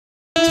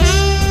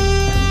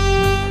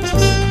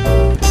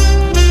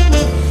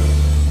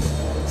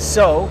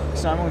So,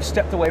 Simon, we've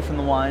stepped away from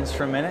the wines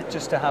for a minute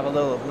just to have a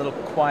little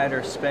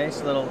quieter space,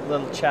 a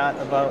little chat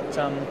about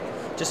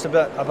just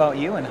about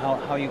you and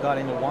how you got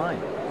into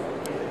wine.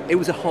 It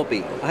was a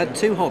hobby. I had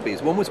two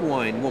hobbies. One was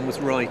wine, one was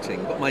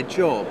writing. But my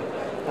job,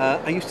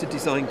 I used to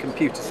design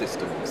computer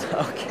systems.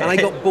 Okay. And I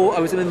got bored. I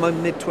was in my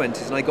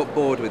mid-20s and I got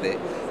bored with it.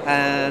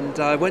 And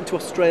I went to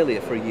Australia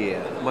for a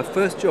year. My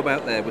first job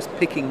out there was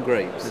picking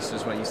grapes. This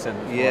is what you said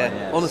before. Yeah,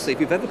 yes. Honestly, if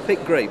you've ever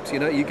picked grapes,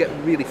 you get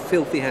really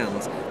filthy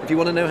hands. If you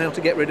want to know how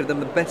to get rid of them,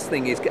 the best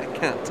thing is get a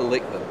cat to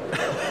lick them.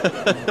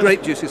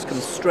 Grape juices come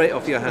straight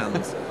off your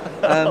hands.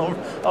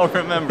 I'll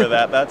remember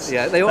that. That's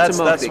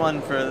that's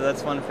one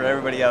for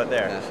everybody out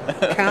there.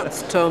 Yeah.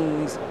 Cats'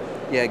 tongues,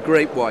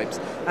 grape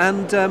wipes.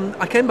 And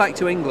I came back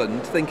to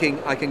England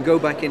thinking I can go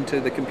back into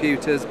the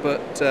computers,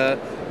 but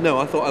no,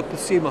 I thought I'd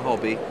pursue my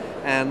hobby.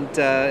 And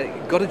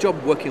got a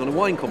job working on a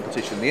wine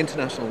competition, the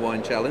International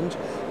Wine Challenge,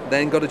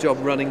 then got a job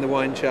running the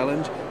Wine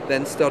Challenge,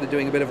 then started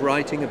doing a bit of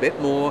writing, a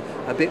bit more,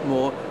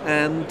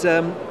 and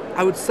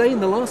I would say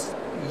in the last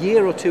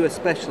year or two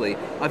especially,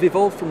 I've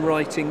evolved from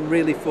writing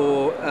really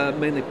for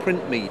mainly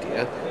print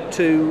media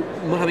to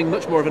having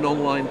much more of an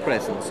online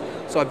presence.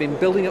 So I've been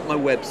building up my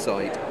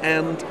website,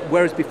 and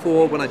whereas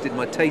before when I did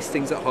my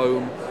tastings at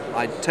home,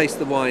 I'd taste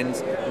the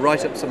wines,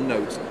 write up some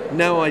notes,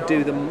 now I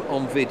do them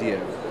on video.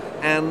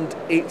 And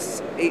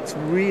it's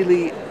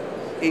really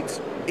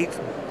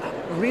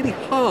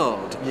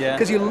hard,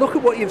 because you look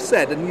at what you've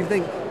said and you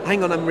think,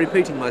 hang on, I'm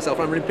repeating myself.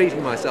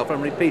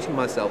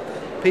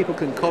 People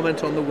can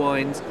comment on the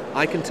wines,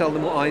 I can tell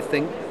them what I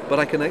think, but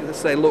I can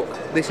say, look,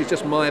 this is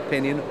just my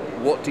opinion,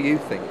 what do you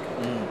think?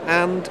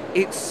 And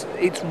it's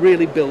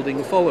really building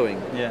a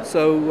following. Yeah.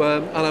 So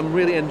and I'm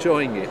really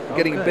enjoying it.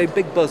 Getting a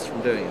big buzz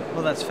from doing it.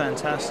 Well, that's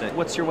fantastic.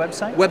 What's your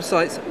website?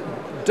 Website's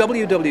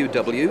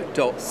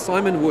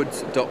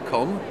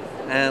www.simonwoods.com,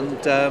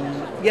 and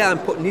I'm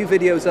putting new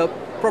videos up.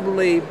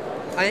 Probably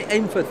I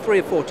aim for 3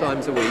 or 4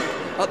 times a week.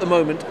 At the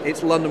moment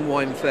it's London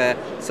Wine Fair,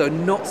 so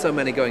not so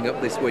many going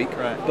up this week.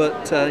 Right.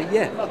 But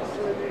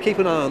keep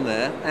an eye on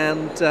there,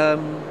 and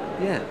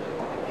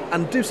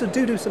and do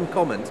some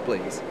comments,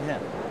 please. Yeah,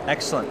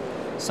 excellent.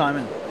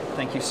 Simon,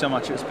 thank you so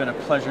much. It's been a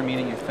pleasure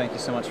meeting you. Thank you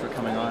so much for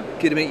coming on.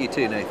 Good to meet you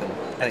too, Nathan.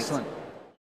 Thanks. Excellent.